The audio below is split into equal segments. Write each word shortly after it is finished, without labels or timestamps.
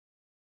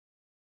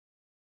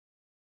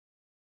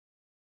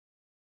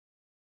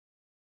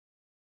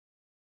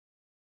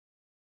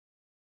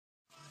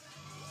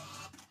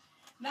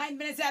9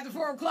 minutes after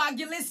 4 o'clock,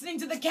 you're listening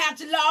to the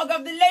catalog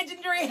of the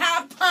legendary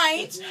Half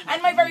Pint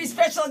and my very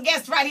special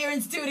guest right here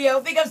in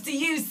studio. Big ups to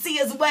you, C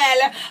as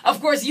well.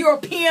 Of course,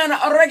 European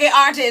reggae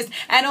artist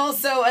and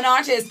also an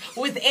artist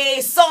with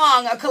a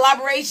song, a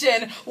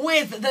collaboration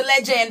with the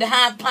legend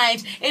Half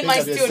Pint in my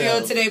studio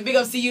today. Big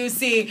ups to you,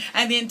 C,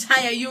 and the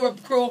entire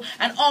Europe crew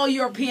and all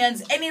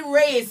Europeans, any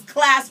race,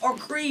 class, or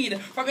creed,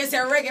 from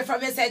Mr. Reggae,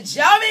 from Mr.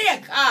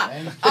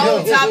 Jamaica,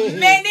 out of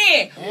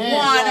many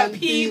one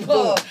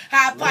people.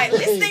 Half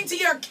Pint. Listening to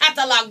your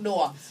catalog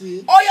though.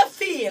 How you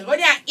feel when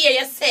you hear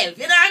yourself,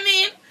 you know what I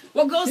mean?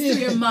 What goes through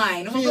your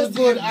mind? What goes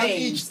through your on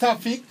veins? each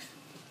topic.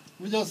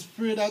 We just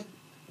pray that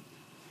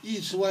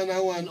each one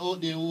and one out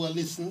there who will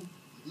listen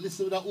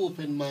with an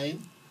open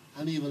mind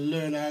and even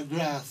learn or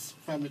grasp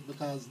from it,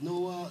 because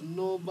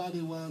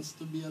nobody wants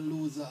to be a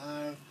loser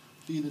or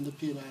feeling the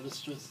pain or the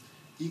stress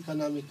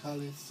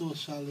economically,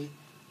 socially,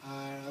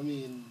 or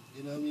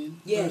you know what I mean?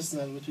 Yes.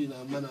 Personal between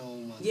a man and a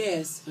woman.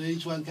 Yes. So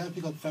each one can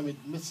pick up from it.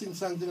 I sing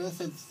songs in a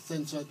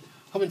sense that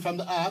coming from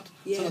the art,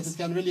 Yes. so that it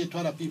can relate to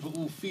other people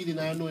who feeling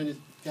or knowing it,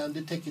 can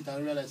detect it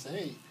and realize,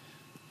 hey,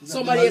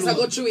 somebody else will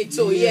go through it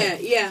too.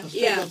 Yeah.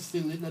 So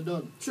still, it's not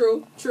done.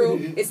 True.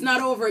 It's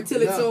not over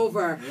till it's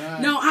over.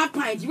 Right. Now, Half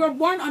Pint, you were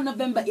born on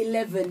November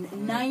 11,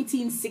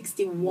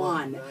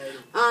 1961.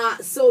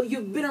 So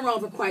you've been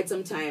around for quite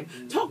some time.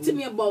 Talk to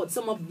me about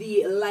some of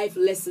the life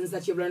lessons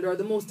that you've learned, or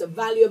the most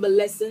valuable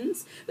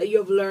lessons that you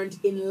have learned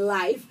in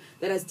life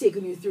that has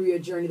taken you through your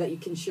journey that you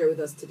can share with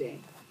us today.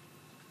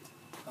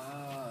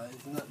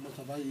 It's not much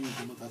of a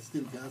easy, but I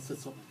still can say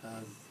something,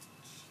 because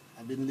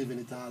I've been living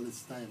it all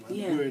this time. And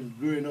Yeah.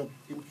 growing up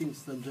in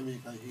Kingston,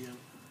 Jamaica here,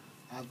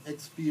 I've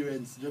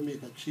experienced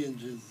Jamaica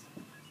changes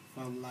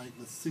from like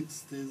the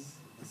 60s,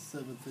 the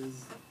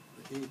 70s,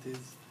 the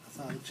 80s. I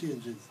saw the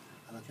changes,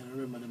 and I can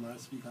remember them or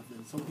speak of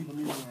them. Some people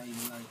may not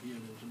even like hear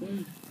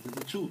them. It's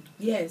the truth.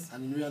 Yes.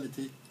 And in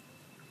reality,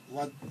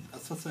 what a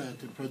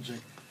society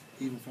project,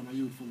 even from a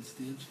youthful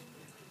stage,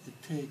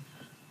 it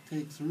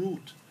takes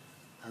root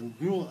and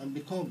grow and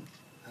become.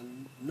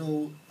 And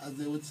now, as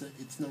they would say,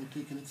 it's now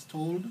taking its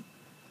toll.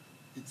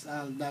 It's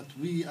all that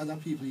we other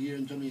people here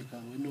in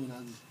Jamaica, we're known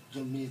as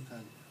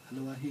Jamaican. And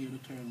now I hear the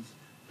terms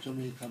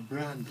Jamaica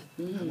brand.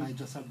 Am I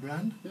just a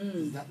brand?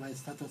 Is that my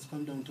status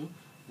come down to?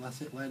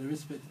 Why the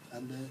respect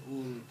and the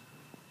whole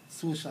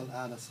social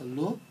order so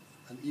low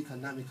and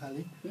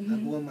economically?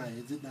 And who am I?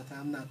 Is it that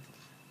I'm not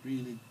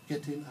really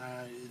getting,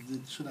 or is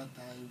it should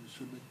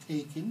be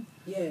taking?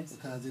 Yes.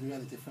 Because in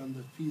reality, from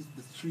the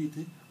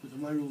treaty with the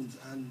Maroons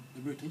and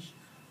the British,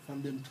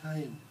 from them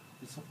time,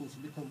 we're supposed to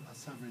become a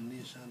sovereign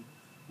nation,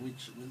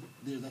 which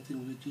there's a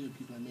thing which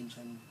people have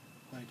mentioned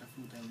quite a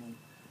few times about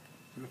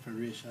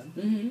reparation.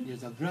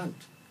 There's a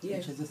grant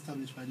which is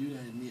established by the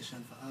United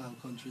Nations for all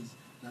countries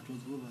that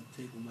was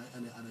overtaken by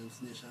any other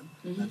nation,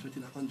 that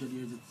within 100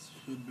 years it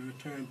should be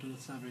returned to the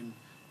sovereign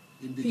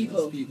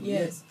indigenous people.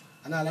 Yes.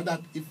 And all of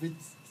that, if it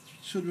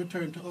should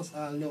return to us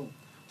all now,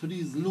 to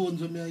these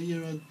loans we may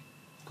hear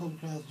come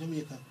across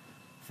Jamaica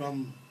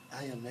from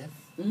IMF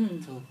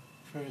to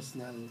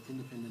personal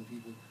independent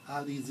people.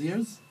 All these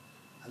years,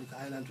 and the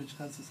island which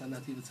consists of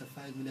not even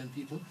 5 million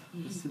people,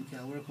 we still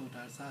can't work out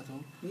or sort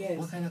out. Yes.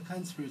 What kind of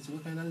conspiracy,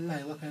 what kind of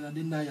lie, what kind of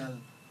denial,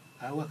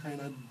 or what kind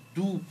of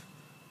dupe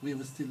we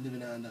were still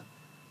living under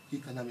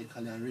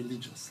economically and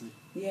religiously.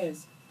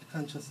 Yes. The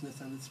consciousness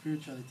and the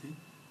spirituality,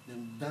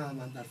 them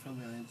dormant that from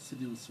where and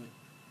seduce with.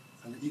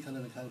 And the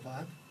economical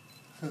part,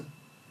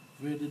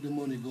 where did the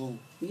money go?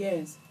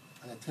 Yes.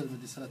 And I tell me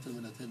this and I tell me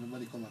that,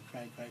 everybody come and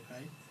cry.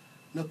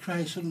 No,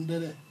 cry shouldn't be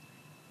there.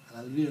 And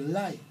I'll really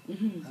lie.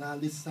 And all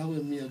this is how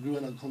me a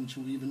growing and come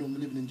through, even though I'm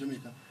living in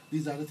Jamaica.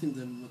 These are the things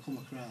that I come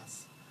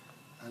across.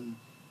 And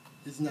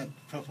it's not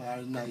proper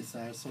or nice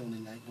or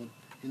sounding like, but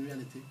in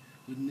reality,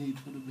 we need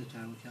to do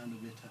better, we can do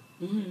better.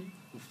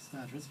 We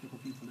start respecting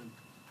people. Them.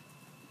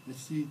 We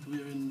see it,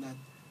 we're in that,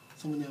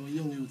 so many of our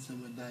young youths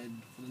have died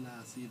for the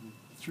last even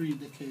 3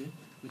 decades,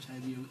 which I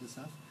bear witness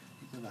of.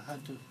 It never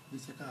had to,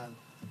 this is called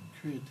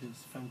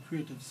creatives, from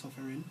creative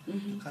suffering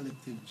to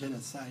collective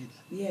genocide.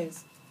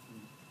 Yes.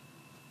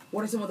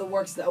 What are some of the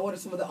what are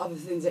some of the other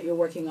things that you're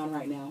working on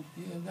right now?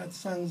 Yeah, got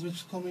songs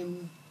which come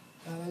in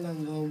all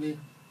along, going to be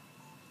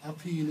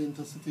appealing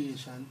to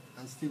situation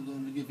and still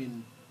going to be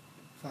giving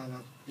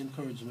farmer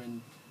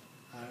encouragement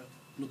or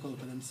look out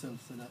for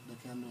themselves so that they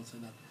can know so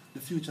that the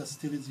future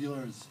still is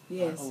yours,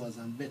 Yes. or ours,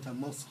 and better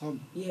must come.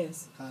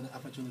 Yes. Because the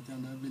opportunity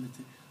and the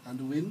ability and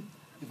the will,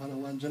 if I know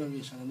one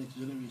generation, the next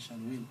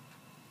generation will.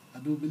 I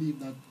do believe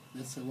that,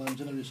 let's say, one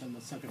generation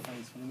must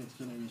sacrifice for the next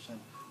generation.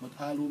 But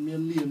all who may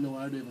live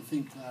now or they ever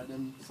think are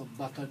them so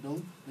battered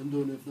down, them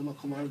don't know if they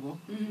come or go,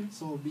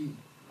 so be.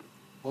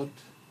 But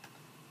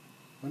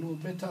we know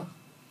better.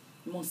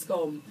 Must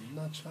come.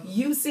 Natural.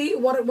 You see,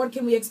 what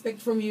can we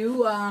expect from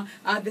you?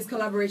 This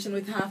collaboration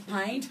with Half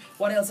Pint.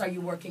 What else are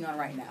you working on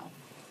right now?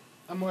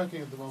 I'm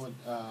working at the moment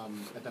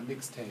at a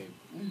mixtape.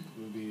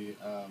 Will be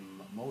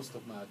most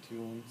of my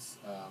tunes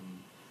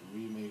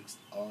remixed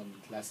on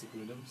classic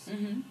rhythms.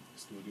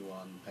 Studio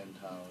One,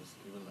 Penthouse,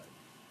 even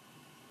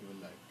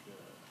like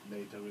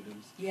later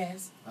rhythms.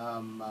 Yes.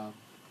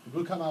 It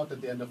will come out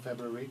at the end of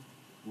February.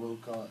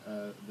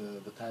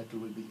 The title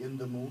will be In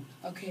the Mood,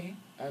 Okay.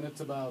 and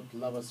it's about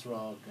lovers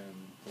rock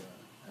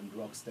and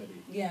rock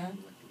steady. Yeah.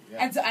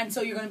 Yeah. And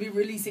so you're going to be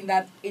releasing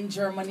that in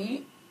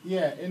Germany.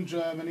 Yeah, in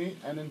Germany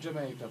and in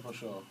Jamaica for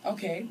sure.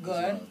 Okay, as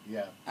good. well.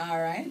 Yeah. All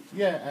right.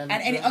 Yeah, And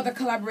any other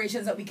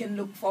collaborations that we can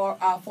look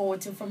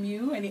forward to from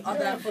you? Any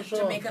other for sure.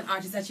 Jamaican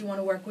artists that you want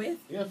to work with?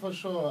 Yeah, for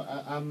sure.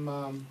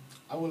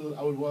 I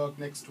will work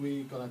next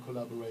week on a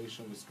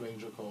collaboration with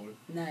Stranger Cole.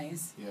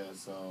 Nice. Yeah,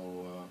 so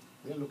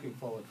we're looking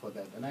forward for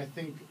that, and I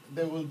think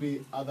there will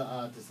be other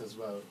artists as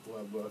well who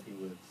I'm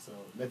working with. So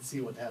let's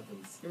see what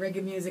happens.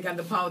 Reggae music and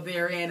the power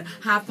therein.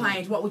 Half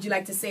Pint, what would you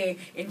like to say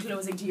in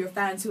closing to your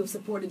fans who have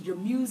supported your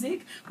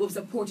music, who have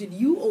supported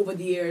you over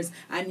the years,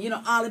 and you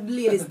know all the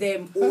ladies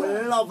them who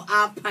love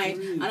Half Pint,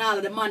 and all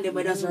of the man them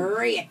with us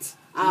rate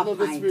Half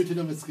Pint.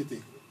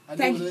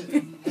 Thank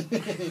you.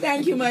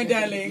 Thank you, my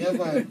darling. Yeah,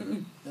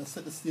 man. Let's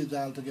set the stage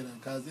all together.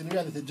 Because in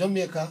reality,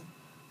 Jamaica,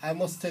 I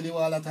must tell you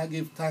all that I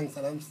give thanks,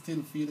 and I'm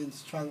still feeling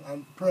strong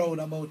and proud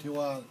about you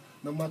all.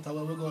 No matter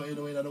where we go,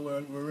 anywhere in the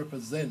world, we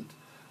represent.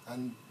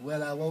 And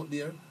while I'm out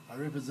there, I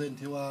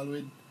represent you all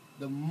with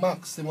the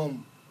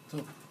maximum.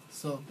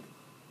 So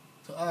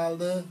to all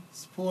the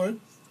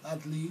sports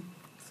athletes,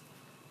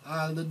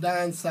 all the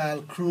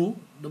dancehall crew,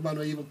 the man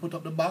who even put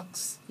up the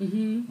box,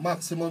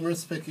 maximum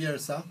respect here,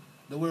 sir.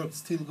 The work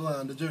still goes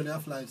on. The journey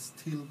of life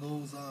still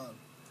goes on.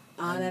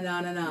 On and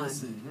on and on.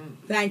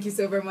 Mm-hmm. Thank you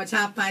so very much,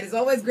 Half Pint. It's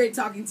always great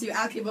talking to you.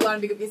 I'll keep on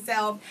big up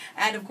yourself.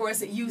 And of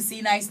course,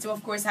 UC, nice to,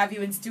 of course, have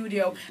you in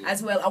studio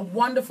as well. A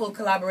wonderful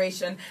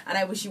collaboration. And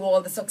I wish you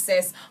all the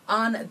success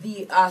on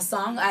the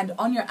song and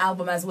on your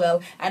album as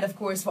well. And of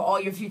course, for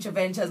all your future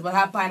ventures. But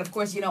Half Pint, of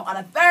course, you know, on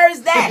a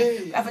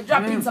Thursday, we have to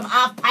drop in some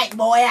Half Pint,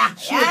 boy.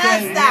 Sure,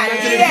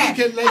 Yeah.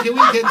 like a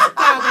weekend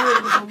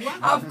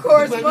star. Of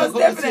course, most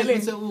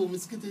definitely.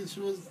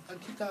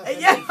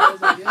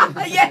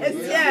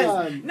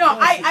 Yes. No,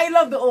 I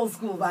love the old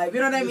school vibe, you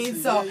know what I mean?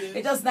 So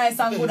it's just nice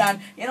and good, and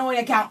you know when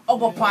you can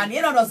hug up on,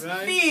 you know, just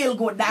feel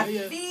good, that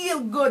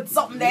feel good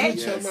something there.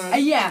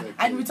 Yeah,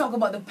 and we talk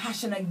about the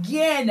passion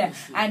again,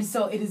 and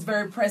so it is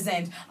very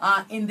present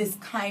in this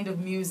kind of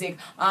music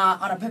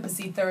on a Pepper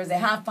Seed Thursday.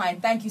 Half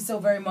Pint, thank you so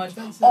very much.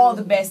 All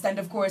the best, and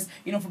of course,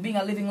 you know, for being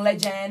a living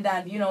legend,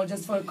 and you know,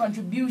 just for a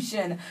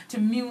contribution to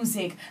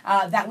music,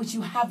 that which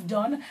you have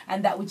done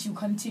and that which you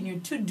continue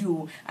to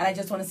do. And I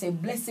just want to say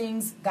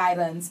blessings,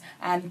 guidance,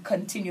 and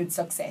continued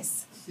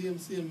success. Same,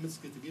 Miss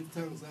Kitty. Give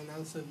thanks, and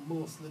I'll say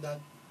mostly that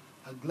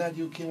I'm glad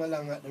you came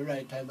along at the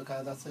right time,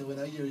 because I say when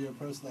I hear your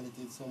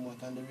personality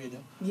somewhat on the radio,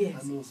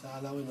 yes, I know so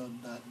all I will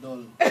not that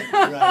dull.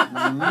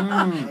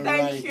 Right.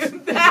 Thank you.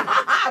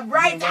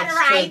 Bright and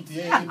right.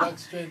 Yeah,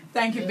 strength.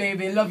 Thank you,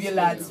 baby. Love you,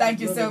 lads.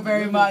 Thank you so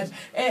very much.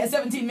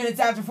 17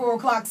 minutes after 4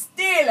 o'clock,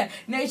 still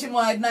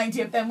nationwide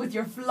 90 FM with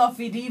your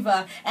fluffy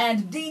diva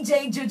and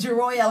DJ Juju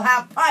Royal.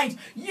 Half Pint,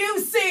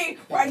 UC,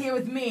 right here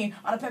with me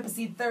on a Pepper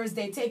Seed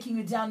Thursday, taking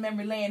you down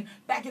memory lane,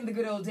 back in the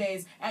good old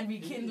days, and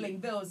rekindling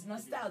those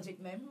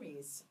nostalgic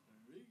memories.